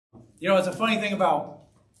You know, it's a funny thing about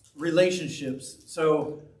relationships.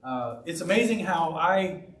 So it's amazing how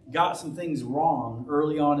I got some things wrong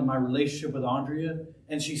early on in my relationship with Andrea,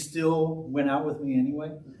 and she still went out with me anyway.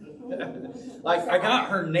 Like, I got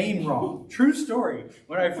her name wrong. True story.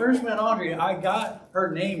 When I first met Andrea, I got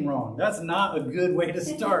her name wrong. That's not a good way to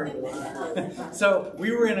start. So we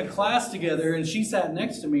were in a class together, and she sat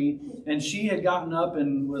next to me, and she had gotten up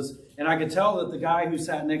and I could tell that the guy who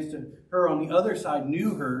sat next to her on the other side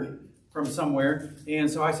knew her from somewhere.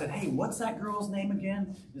 And so I said, hey, what's that girl's name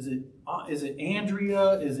again? Is it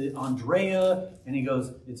Andrea? Is it Andrea? And he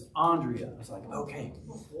goes, it's Andrea. I was like, okay.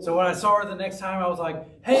 So when I saw her the next time, I was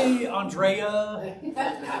like, hey, Andrea.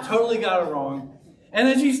 Totally got it wrong. And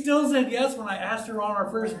then she still said yes when I asked her on our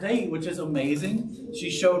first date, which is amazing. She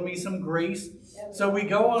showed me some grace. So we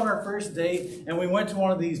go on our first date, and we went to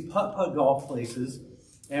one of these putt-putt golf places.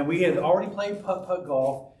 And we had already played putt-putt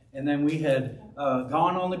golf. And then we had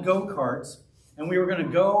gone on the go-karts, and we were going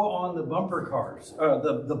to go on the bumper cars,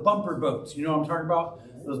 the bumper boats. You know what I'm talking about?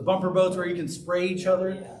 Those bumper boats where you can spray each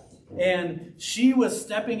other. And she was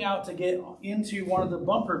stepping out to get into one of the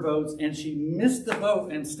bumper boats, and she missed the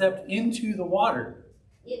boat and stepped into the water.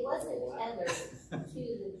 It wasn't tethered to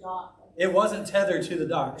the dock. It wasn't tethered to the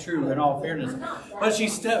dock, true, in all fairness. But she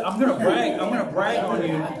stepped, I'm going to brag on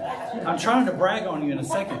you. I'm trying to brag on you in a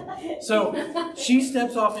second. So she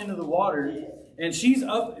steps off into the water, and she's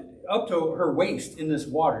up to her waist in this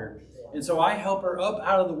water. And so I help her up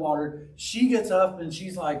out of the water. She gets up, and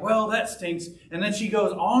she's like, well, that stinks. And then she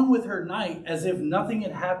goes on with her night as if nothing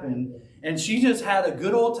had happened. And she just had a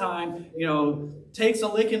good old time, you know, takes a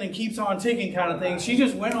licking and keeps on ticking kind of thing. She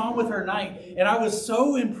just went on with her night. And I was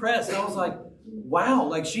so impressed. I was like, wow,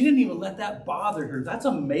 like she didn't even let that bother her. That's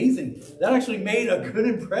amazing. That actually made a good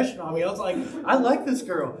impression on me. I was like, I like this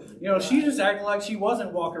girl. You know, she just acted like she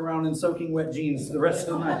wasn't walking around in soaking wet jeans the rest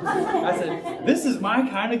of the night. I said, this is my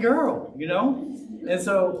kind of girl, you know? And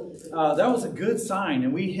so that was a good sign.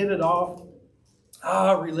 And we hit it off.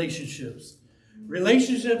 Relationships.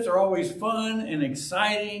 Relationships are always fun and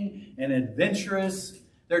exciting and adventurous.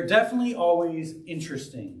 They're definitely always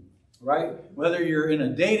interesting, right? Whether you're in a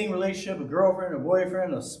dating relationship, a girlfriend, a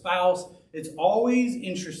boyfriend, a spouse, it's always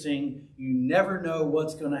interesting. You never know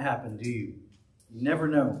what's going to happen, do you? You never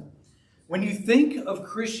know. When you think of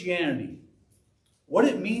Christianity, what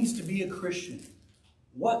it means to be a Christian,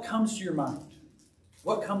 what comes to your mind?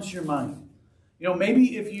 What comes to your mind? You know,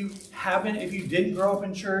 maybe if you didn't grow up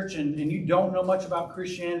in church and you don't know much about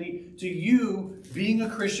Christianity, to you, being a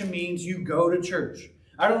Christian means you go to church.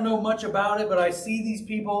 I don't know much about it, but I see these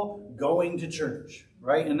people going to church,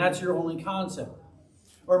 right? And that's your only concept.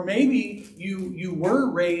 Or maybe you were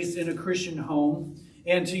raised in a Christian home,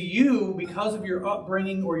 and to you, because of your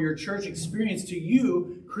upbringing or your church experience, to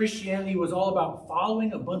you, Christianity was all about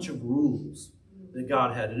following a bunch of rules that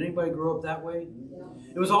God had. Did anybody grow up that way?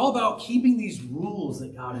 It was all about keeping these rules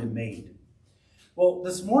that God had made. Well,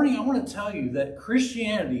 this morning I want to tell you that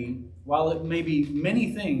Christianity, while it may be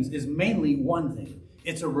many things, is mainly one thing.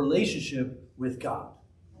 It's a relationship with God.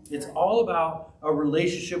 It's all about a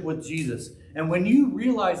relationship with Jesus. And when you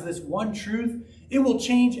realize this one truth, it will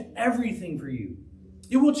change everything for you.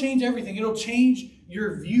 It will change everything. It'll change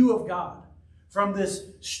your view of God from this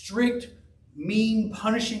strict, mean,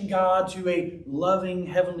 punishing God to a loving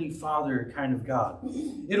Heavenly Father kind of God.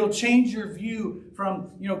 It'll change your view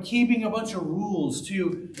from, keeping a bunch of rules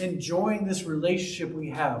to enjoying this relationship we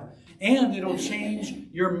have. And it'll change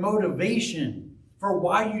your motivation for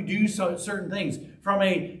why you do certain things. From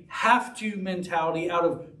a have-to mentality out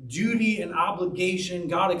of duty and obligation,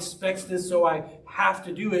 God expects this, so I have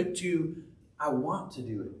to do it, to I want to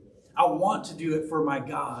do it. I want to do it for my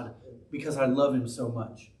God because I love Him so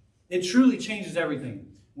much. It truly changes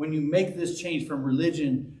everything when you make this change from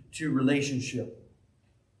religion to relationship.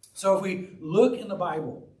 So if we look in the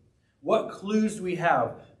Bible, what clues do we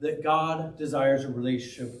have that God desires a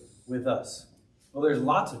relationship with us? Well, there's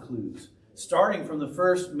lots of clues. Starting from the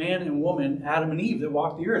first man and woman, Adam and Eve, that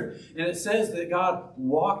walked the earth. And it says that God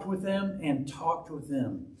walked with them and talked with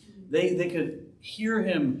them. They could hear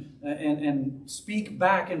Him and speak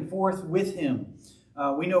back and forth with Him.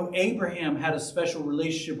 We know Abraham had a special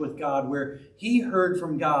relationship with God where he heard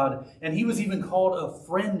from God, and he was even called a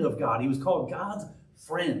friend of God. He was called God's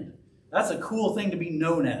friend. That's a cool thing to be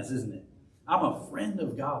known as, isn't it? I'm a friend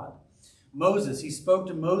of God. Moses, he spoke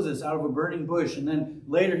to Moses out of a burning bush, and then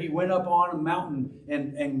later he went up on a mountain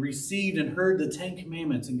and received and heard the 10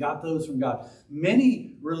 Commandments and got those from God.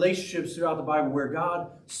 Many relationships throughout the Bible where God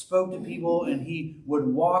spoke to people and He would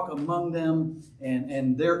walk among them,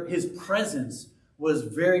 and His presence was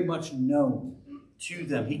very much known to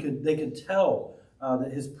them. They could tell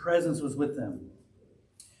that his presence was with them.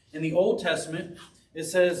 In the Old Testament, it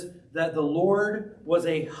says that the Lord was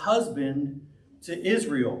a husband to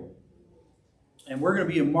Israel. And we're going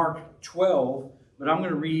to be in Mark 12, but I'm going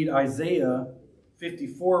to read Isaiah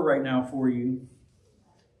 54 right now for you.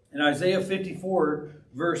 In Isaiah 54,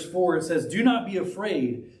 verse 4, it says, "Do not be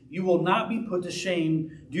afraid. You will not be put to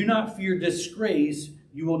shame. Do not fear disgrace.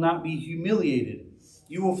 You will not be humiliated.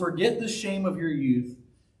 You will forget the shame of your youth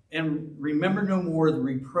and remember no more the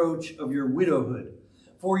reproach of your widowhood.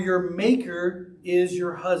 For your Maker is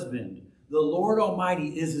your husband. The Lord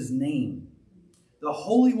Almighty is his name. The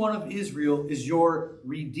Holy One of Israel is your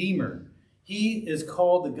Redeemer. He is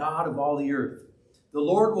called the God of all the earth. The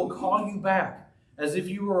Lord will call you back as if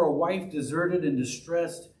you were a wife deserted and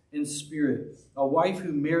distressed in spirit, a wife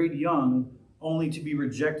who married young only to be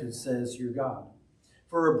rejected, says your God.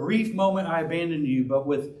 For a brief moment I abandoned you, but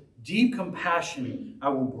with deep compassion I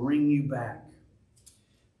will bring you back."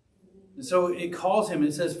 And so it calls him,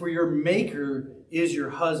 it says, "For your Maker is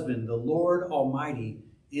your husband. The Lord Almighty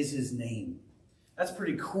is his name." That's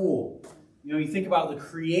pretty cool. You know, you think about the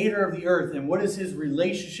creator of the earth, and what is his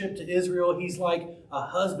relationship to Israel? He's like a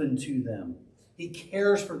husband to them. He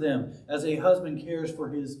cares for them as a husband cares for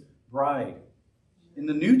his bride. In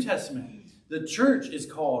the New Testament, the church is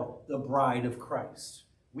called the bride of Christ.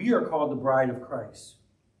 We are called the bride of Christ.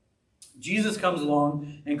 Jesus comes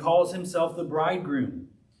along and calls himself the bridegroom.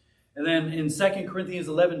 And then in 2 Corinthians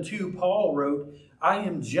 11:2, Paul wrote, "I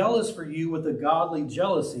am jealous for you with a godly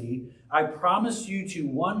jealousy. I promised you to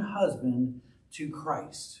one husband, to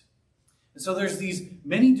Christ." And so there's these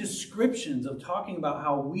many descriptions of talking about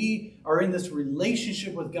how we are in this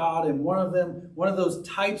relationship with God. And one of those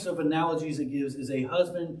types of analogies it gives is a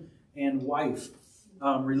husband and wife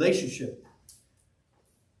relationship.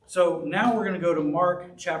 So now we're going to go to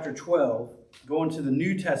Mark chapter 12, go into the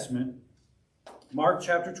New Testament. Mark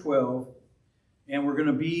chapter 12, and we're going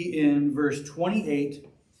to be in verse 28.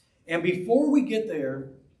 And before we get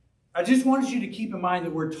there, I just wanted you to keep in mind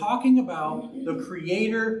that we're talking about the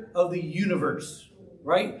creator of the universe,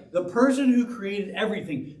 right? The person who created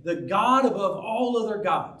everything, the God above all other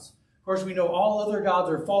gods. Of course, we know all other gods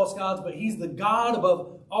are false gods, but he's the God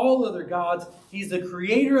above all other gods. He's the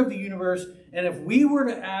creator of the universe. And if we were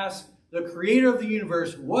to ask the creator of the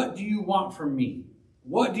universe, "What do you want from me?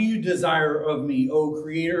 What do you desire of me, O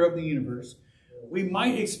creator of the universe?" we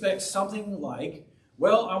might expect something like,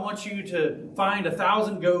 "Well, I want you to find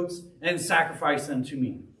 1,000 goats and sacrifice them to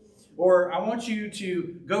me." Or, "I want you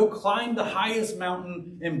to go climb the highest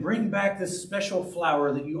mountain and bring back this special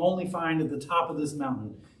flower that you only find at the top of this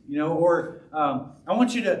mountain." You know, or "I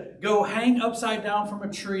want you to go hang upside down from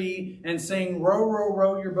a tree and sing 'Row, row,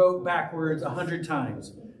 row your boat' backwards 100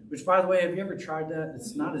 times. Which, by the way, have you ever tried that?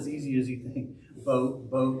 It's not as easy as you think. Boat,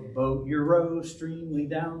 boat, boat your row, streamly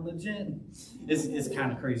down the gin. It's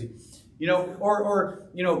kind of crazy. You know, or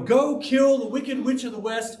you know, "Go kill the wicked witch of the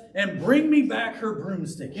west and bring me back her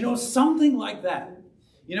broomstick." You know, something like that.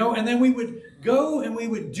 You know, and then we would go and we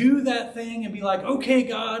would do that thing and be like, "Okay,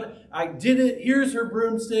 God, I did it. Here's her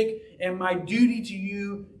broomstick, and my duty to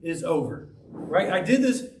you is over." Right? "I did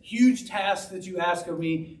this huge task that you asked of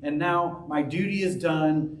me, and now my duty is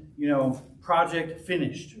done. You know, project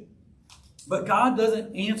finished." But God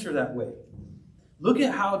doesn't answer that way. Look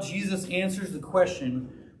at how Jesus answers the question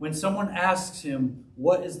when someone asks him,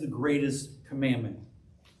 "What is the greatest commandment?"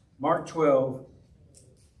 Mark 12,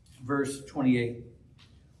 verse 28.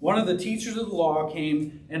 One of the teachers of the law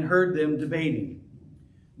came and heard them debating.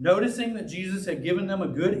 Noticing that Jesus had given them a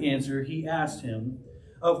good answer, he asked him,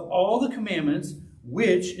 "Of all the commandments,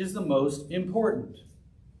 which is the most important?"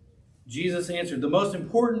 Jesus answered, "The most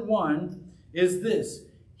important one is this: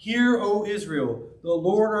 Hear, O Israel, the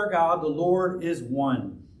Lord our God, the Lord is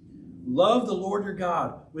one. Love the Lord your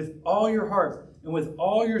God with all your heart and with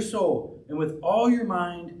all your soul and with all your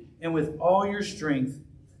mind and with all your strength.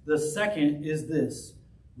 The second is this: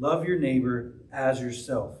 love your neighbor as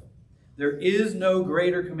yourself. There is no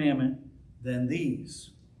greater commandment than these."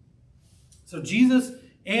 So Jesus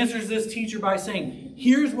answers this teacher by saying,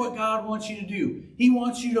 here's what God wants you to do. He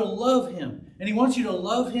wants you to love him. And he wants you to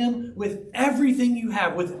love him with everything you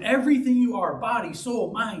have, with everything you are, body,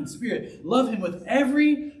 soul, mind, spirit. Love him with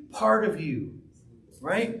every part of you,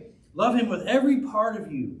 right? Love him with every part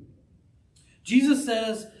of you. Jesus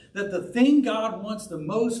says that the thing God wants the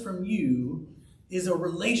most from you is a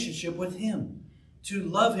relationship with him. To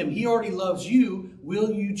love him. He already loves you.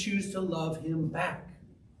 Will you choose to love him back?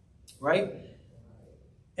 Right?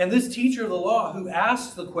 And this teacher of the law who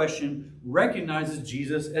asks the question recognizes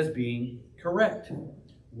Jesus as being correct.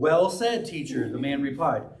 "Well said, teacher," the man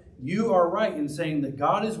replied. you are right in saying that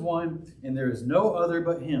God is one and there is no other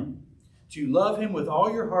but him. To love him with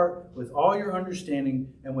all your heart, with all your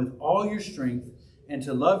understanding, and with all your strength, and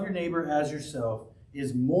to love your neighbor as yourself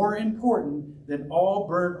is more important than all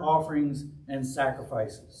burnt offerings and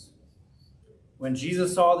sacrifices. When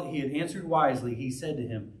Jesus saw that he had answered wisely, he said to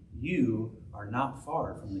him, you are not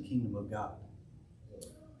far from the kingdom of God.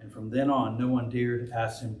 And from then on, no one dared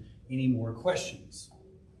ask him any more questions.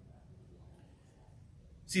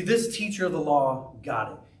 See, this teacher of the law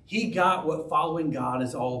got it. He got what following God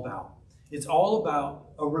is all about. It's all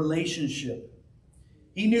about a relationship.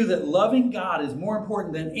 He knew that loving God is more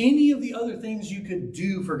important than any of the other things you could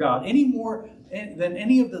do for God, any more than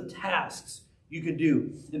any of the tasks you could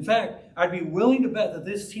do. In fact, I'd be willing to bet that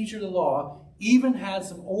this teacher of the law even had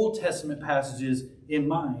some Old Testament passages in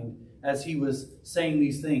mind as he was saying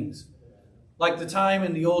these things. Like the time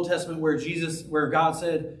in the Old Testament where God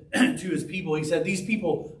said to his people, he said, these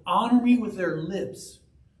people honor me with their lips,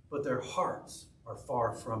 but their hearts are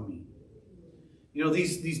far from me. You know,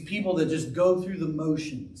 these people that just go through the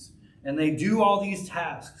motions and they do all these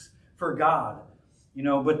tasks for God, you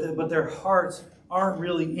know, but their hearts aren't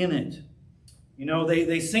really in it. You know,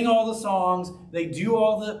 they sing all the songs, they do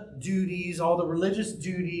all the duties, all the religious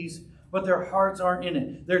duties, but their hearts aren't in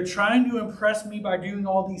it. They're trying to impress me by doing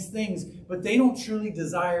all these things, but they don't truly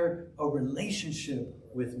desire a relationship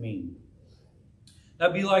with me.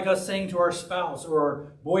 That'd be like us saying to our spouse or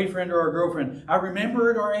our boyfriend or our girlfriend, I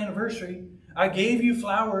remembered our anniversary. I gave you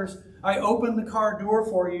flowers. I opened the car door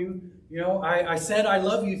for you. You know, I said I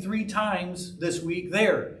love you 3 times this week.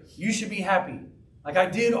 There, you should be happy. Like I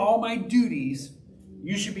did all my duties.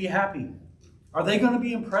 You should be happy. Are they going to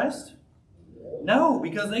be impressed? No,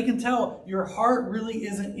 because they can tell your heart really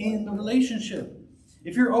isn't in the relationship.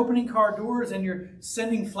 If you're opening car doors and you're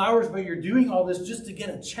sending flowers, but you're doing all this just to get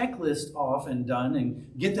a checklist off and done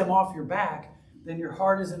and get them off your back, then your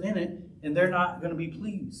heart isn't in it and they're not going to be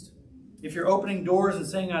pleased. If you're opening doors and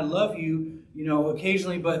saying, I love you, you know,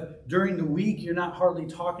 occasionally, but during the week you're not hardly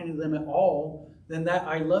talking to them at all, then that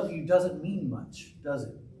I love you doesn't mean much, does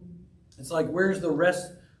it? It's like, where's the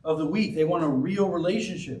rest of the week? They want a real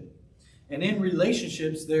relationship. And in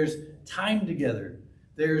relationships, there's time together.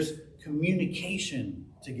 There's communication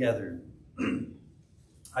together.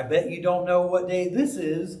 I bet you don't know what day this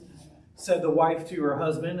is, said the wife to her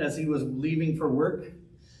husband as he was leaving for work.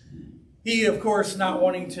 He, of course, not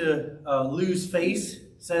wanting to lose face,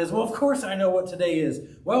 says, well, of course I know what today is.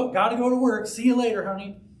 Well, got to go to work. See you later,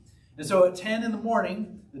 honey. And so at 10 in the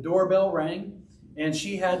morning, the doorbell rang, and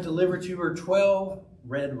she had delivered to her 12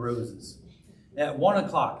 red roses. At 1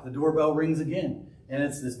 o'clock, the doorbell rings again, and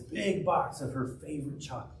it's this big box of her favorite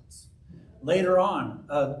chocolates. Later on,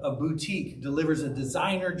 a boutique delivers a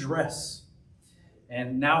designer dress.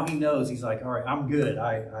 And now he knows, he's like, all right, I'm good.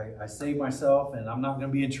 I saved myself, and I'm not going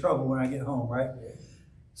to be in trouble when I get home, right?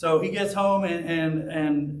 So he gets home,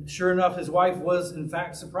 and sure enough, his wife was, in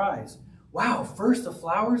fact, surprised. Wow, first the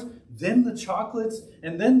flowers, then the chocolates,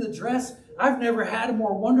 and then the dress. I've never had a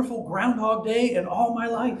more wonderful Groundhog Day in all my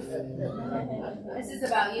life. This is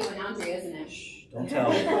about you and Andre, isn't it? Shh, don't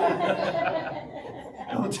tell.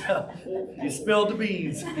 Don't tell. You spilled the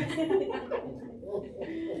beans.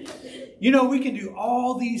 You know, we can do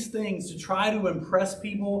all these things to try to impress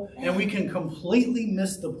people, and we can completely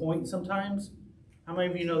miss the point sometimes. How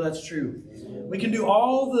many of you know that's true? We can do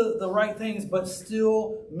all the right things, but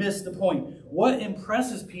still miss the point. What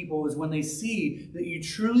impresses people is when they see that you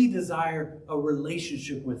truly desire a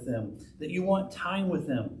relationship with them, that you want time with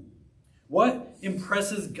them. What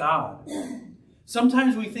impresses God?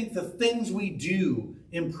 Sometimes we think the things we do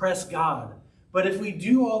impress God. But if we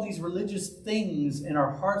do all these religious things and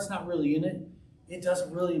our heart's not really in it, it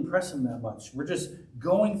doesn't really impress him that much. We're just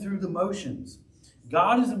going through the motions.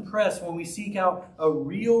 God is impressed when we seek out a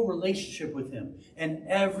real relationship with him, an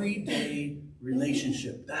everyday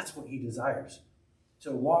relationship. That's what he desires.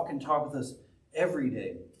 To walk and talk with us every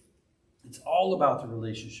day. It's all about the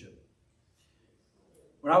relationship.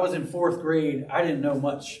 When I was in 4th grade, I didn't know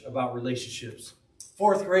much about relationships.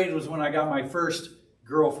 4th grade was when I got my first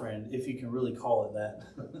girlfriend, if you can really call it that.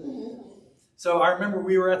 So I remember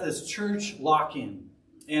we were at this church lock-in.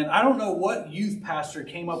 And I don't know what youth pastor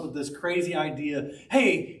came up with this crazy idea.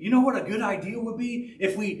 Hey, you know what a good idea would be?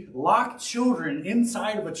 If we lock children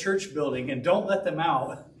inside of a church building and don't let them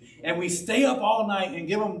out. And we stay up all night and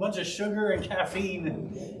give them a bunch of sugar and caffeine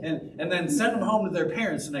and then send them home to their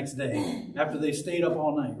parents the next day after they stayed up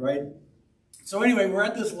all night, right? So anyway, we're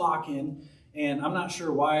at this lock-in. And I'm not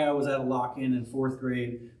sure why I was at a lock-in in 4th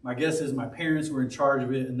grade. My guess is my parents were in charge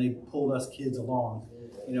of it and they pulled us kids along,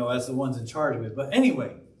 you know, as the ones in charge of it. But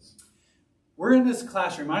anyway, we're in this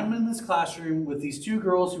classroom. I'm in this classroom with these two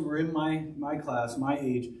girls who were in my class, my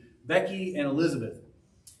age, Becky and Elizabeth.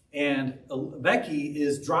 And Becky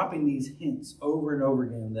is dropping these hints over and over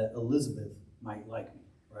again that Elizabeth might like me,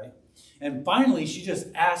 right? And finally, she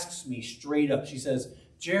just asks me straight up. She says,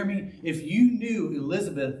 Jeremy, if you knew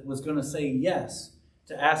Elizabeth was going to say yes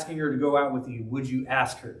to asking her to go out with you, would you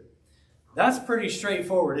ask her? That's pretty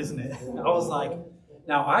straightforward, isn't it? I was like,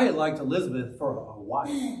 now I had liked Elizabeth for a while.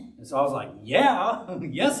 And so I was like, yeah,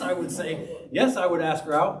 yes, I would say, yes, I would ask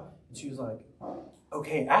her out. And she was like,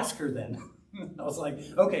 okay, ask her then. I was like,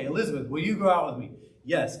 okay, Elizabeth, will you go out with me?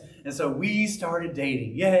 Yes. And so we started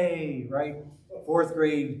dating. Yay, right? 4th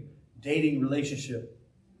grade dating relationship.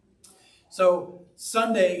 So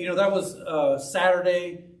Sunday, that was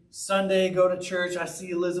Saturday. Sunday, go to church. I see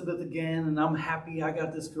Elizabeth again, and I'm happy I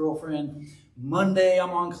got this girlfriend. Monday, I'm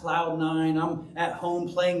on cloud 9. I'm at home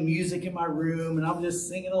playing music in my room, and I'm just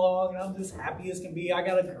singing along, and I'm just happy as can be. I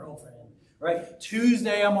got a girlfriend, right?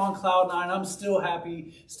 Tuesday, I'm on cloud 9. I'm still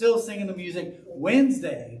happy, still singing the music.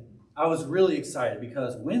 Wednesday, I was really excited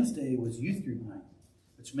because Wednesday was youth group night,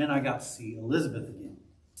 which meant I got to see Elizabeth again,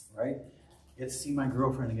 right? Get to see my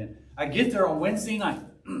girlfriend again. I get there on Wednesday night,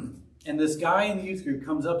 and this guy in the youth group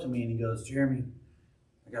comes up to me and he goes, Jeremy,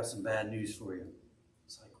 I got some bad news for you.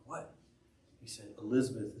 It's like, what? He said,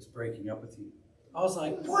 Elizabeth is breaking up with you. I was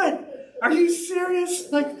like, what? Are you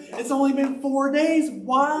serious? Like, it's only been 4 days.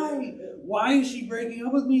 Why? Why is she breaking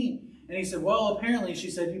up with me? And he said, well, apparently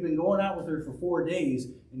she said you've been going out with her for 4 days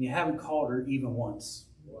and you haven't called her even once.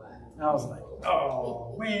 Wow. And I was like,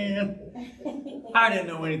 oh, man. I didn't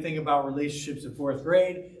know anything about relationships in 4th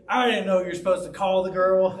grade. I didn't know you're supposed to call the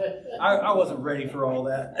girl. I wasn't ready for all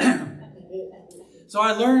that. So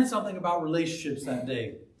I learned something about relationships that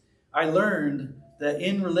day. I learned that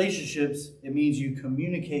in relationships, it means you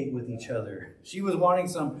communicate with each other. She was wanting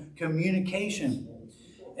some communication.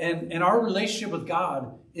 And our relationship with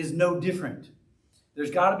God is no different.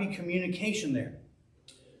 There's got to be communication there.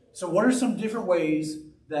 So what are some different ways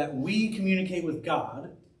that we communicate with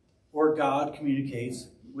God or God communicates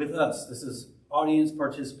with us? This is audience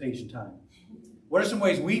participation time. What are some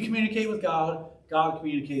ways we communicate with God, God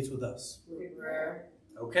communicates with us? Prayer.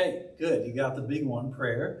 Okay, good. You got the big one,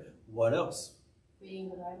 prayer. What else? Reading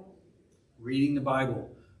the Bible. Reading the Bible.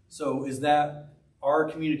 So is that our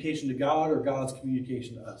communication to God or God's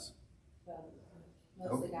communication to us?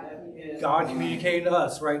 Mostly God communicated to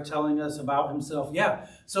us, right? Telling us about himself. Yeah.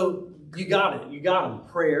 So you got it. You got him.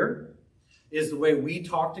 Prayer is the way we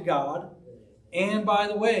talk to God. And by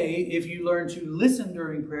the way, if you learn to listen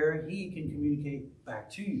during prayer, he can communicate back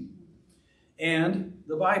to you. And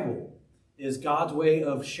the Bible is God's way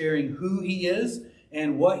of sharing who he is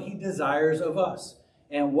and what he desires of us.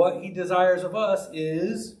 And what he desires of us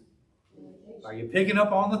is, are you picking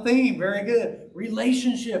up on the theme? Very good.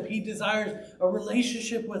 Relationship. He desires a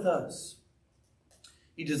relationship with us.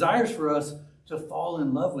 He desires for us to fall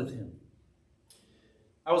in love with him.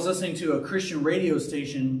 I was listening to a Christian radio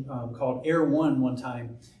station called Air one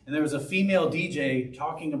time, and there was a female DJ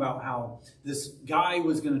talking about how this guy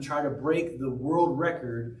was going to try to break the world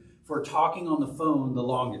record for talking on the phone the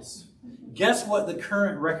longest. Guess what the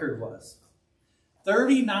current record was?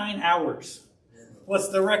 39 hours. What's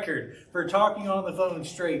the record for talking on the phone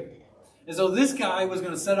straight? And so this guy was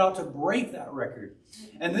going to set out to break that record.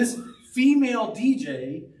 And this female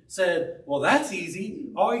DJ said, well, that's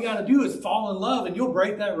easy. All you got to do is fall in love and you'll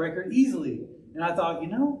break that record easily. And I thought,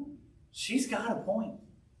 she's got a point.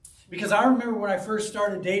 Because I remember when I first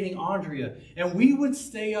started dating Andrea, and we would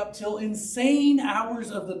stay up till insane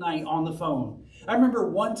hours of the night on the phone. I remember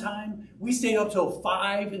one time we stayed up till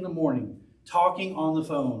 5 in the morning talking on the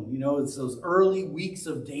phone. It's those early weeks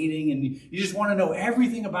of dating, and you just want to know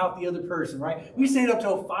everything about the other person, right? We stayed up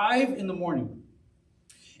till 5 in the morning.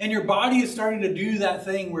 And your body is starting to do that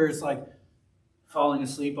thing where it's like falling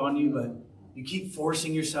asleep on you, but you keep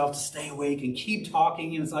forcing yourself to stay awake and keep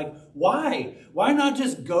talking. And it's like, why? Why not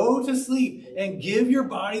just go to sleep and give your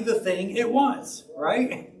body the thing it wants,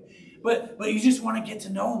 right? But you just want to get to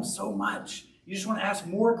know them so much. You just want to ask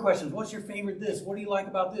more questions. What's your favorite this? What do you like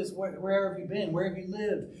about this? Where have you been? Where have you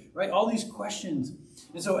lived? Right? All these questions.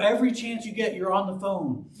 And so every chance you get, you're on the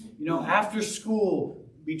phone. After school,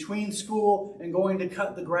 between school and going to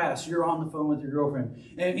cut the grass, you're on the phone with your girlfriend.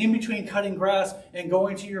 And in between cutting grass and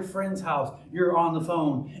going to your friend's house, you're on the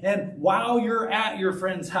phone. And while you're at your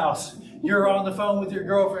friend's house, you're on the phone with your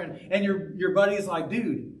girlfriend. And your buddy's like,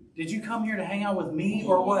 dude, did you come here to hang out with me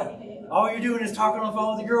or what? All you're doing is talking on the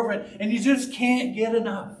phone with your girlfriend, and you just can't get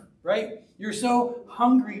enough, right? You're so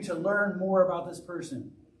hungry to learn more about this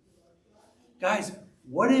person. Guys,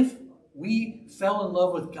 what if we fell in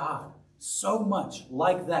love with God so much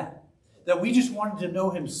like that, that we just wanted to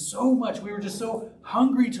know him so much. We were just so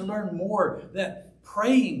hungry to learn more that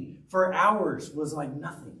praying for hours was like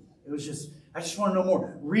nothing. It was just, I just want to know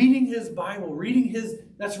more. Reading his Bible,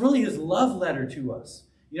 that's really his love letter to us.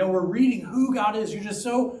 You know, we're reading who God is. You're just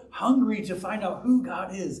so hungry to find out who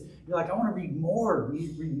God is. You're like, I want to read more,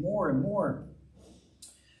 read more and more.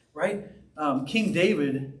 Right? King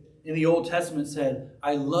David in the Old Testament said,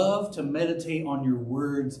 I love to meditate on your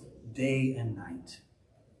words day and night.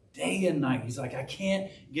 Day and night. He's like, I can't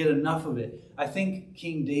get enough of it. I think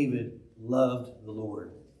King David loved the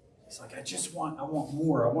Lord. He's like, I want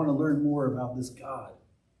more. I want to learn more about this God.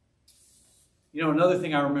 You know, another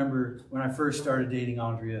thing I remember when I first started dating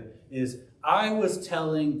Andrea is I was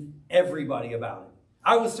telling everybody about it.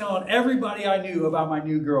 I was telling everybody I knew about my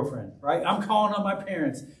new girlfriend, right? I'm calling up my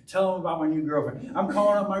parents, telling them about my new girlfriend. I'm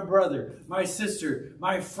calling up my brother, my sister,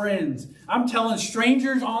 my friends. I'm telling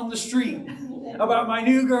strangers on the street about my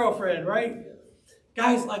new girlfriend, right?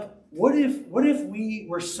 Guys, like, what if we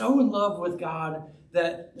were so in love with God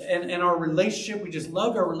that and our relationship, we just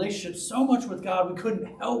loved our relationship so much with God, we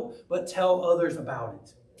couldn't help but tell others about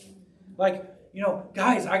it. Like, you know,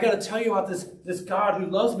 guys, I got to tell you about this God who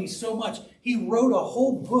loves me so much. He wrote a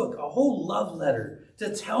whole book, a whole love letter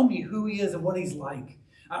to tell me who he is and what he's like.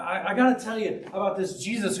 I got to tell you about this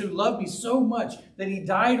Jesus who loved me so much that he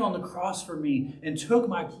died on the cross for me and took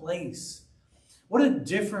my place. What a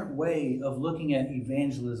different way of looking at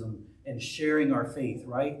evangelism and sharing our faith,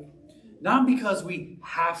 right? Not because we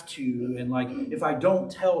have to, and like, if I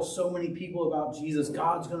don't tell so many people about Jesus,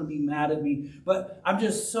 God's going to be mad at me. But I'm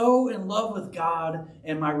just so in love with God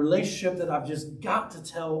and my relationship that I've just got to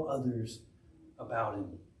tell others about him.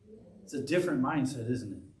 It's a different mindset,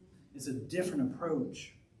 isn't it? It's a different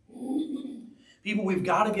approach. People, we've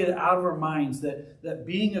got to get it out of our minds that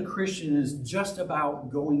being a Christian is just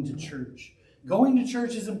about going to church. Going to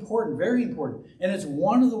church is important, very important. And it's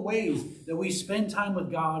one of the ways that we spend time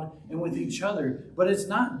with God and with each other. But it's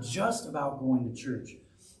not just about going to church.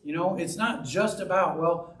 You know, it's not just about,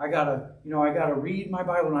 well, I gotta read my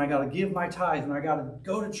Bible and I gotta give my tithe and I gotta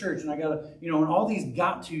go to church and I gotta, and all these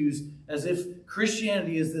got tos, as if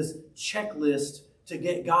Christianity is this checklist to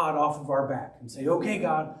get God off of our back and say, okay,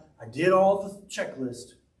 God, I did all the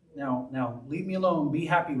checklist. Now leave me alone. Be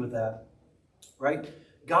happy with that. Right?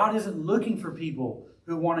 God isn't looking for people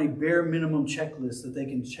who want a bare minimum checklist that they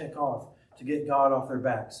can check off to get God off their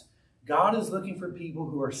backs. God is looking for people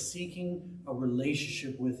who are seeking a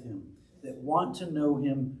relationship with him, that want to know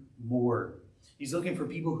him more. He's looking for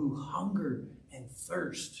people who hunger and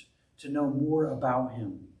thirst to know more about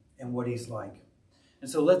him and what he's like. And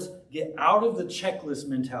so let's get out of the checklist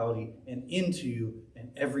mentality and into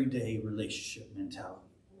an everyday relationship mentality.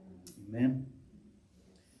 Amen.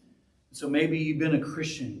 So maybe you've been a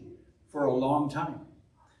Christian for a long time,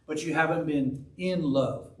 but you haven't been in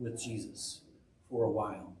love with Jesus for a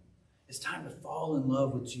while. It's time to fall in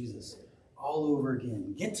love with Jesus all over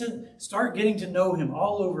again. Start getting to know him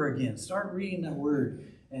all over again. Start reading that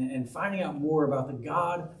word and finding out more about the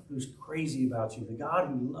God who's crazy about you, the God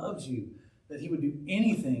who loves you, that he would do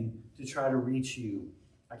anything to try to reach you.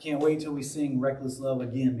 I can't wait till we sing Reckless Love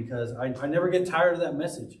again, because I never get tired of that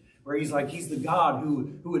message. Where he's the God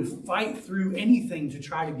who would fight through anything to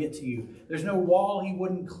try to get to you. There's no wall he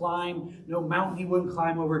wouldn't climb, no mountain he wouldn't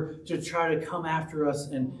climb over to try to come after us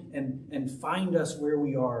and find us where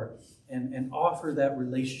we are and offer that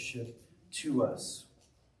relationship to us.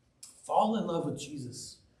 Fall in love with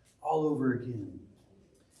Jesus all over again.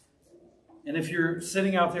 And if you're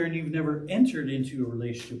sitting out there and you've never entered into a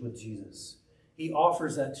relationship with Jesus, he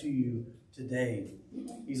offers that to you today.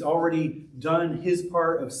 He's already done his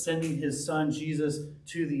part of sending his son, Jesus,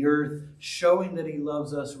 to the earth, showing that he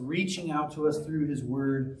loves us, reaching out to us through his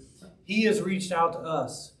word. He has reached out to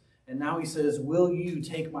us. And now he says, will you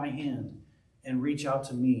take my hand and reach out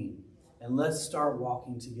to me? And let's start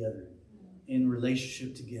walking together in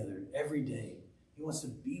relationship together every day. He wants to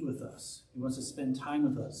be with us. He wants to spend time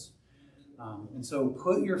with us. And so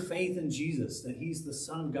put your faith in Jesus, that he's the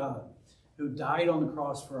Son of God who died on the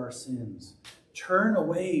cross for our sins. Turn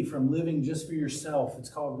away from living just for yourself. It's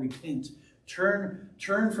called repent. Turn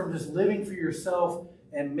from just living for yourself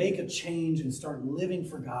and make a change and start living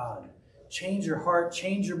for God. Change your heart,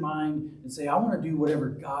 change your mind, and say, I want to do whatever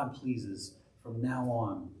God pleases from now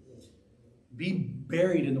on. Be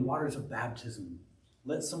buried in the waters of baptism.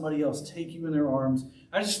 Let somebody else take you in their arms.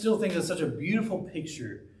 I just still think it's such a beautiful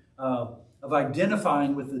picture of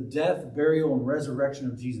identifying with the death, burial, and resurrection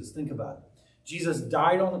of Jesus. Think about it. Jesus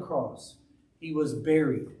died on the cross. He was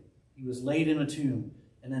buried. He was laid in a tomb.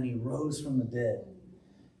 And then he rose from the dead.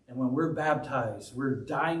 And when we're baptized, we're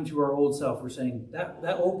dying to our old self. We're saying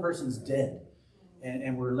that old person's dead.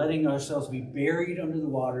 And we're letting ourselves be buried under the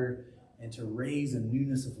water and to raise a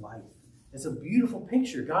newness of life. It's a beautiful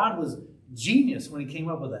picture. God was genius when he came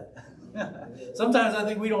up with that. Sometimes I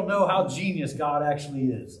think we don't know how genius God actually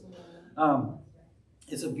is.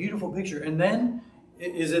 It's a beautiful picture. And then,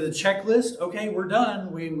 is it a checklist? Okay, we're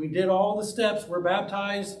done. We did all the steps. We're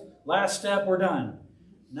baptized. Last step, we're done.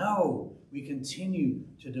 No, we continue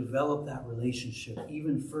to develop that relationship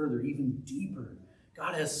even further, even deeper.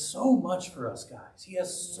 God has so much for us, guys. He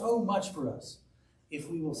has so much for us. If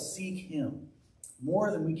we will seek him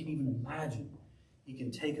more than we can even imagine, he can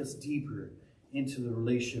take us deeper into the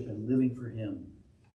relationship and living for him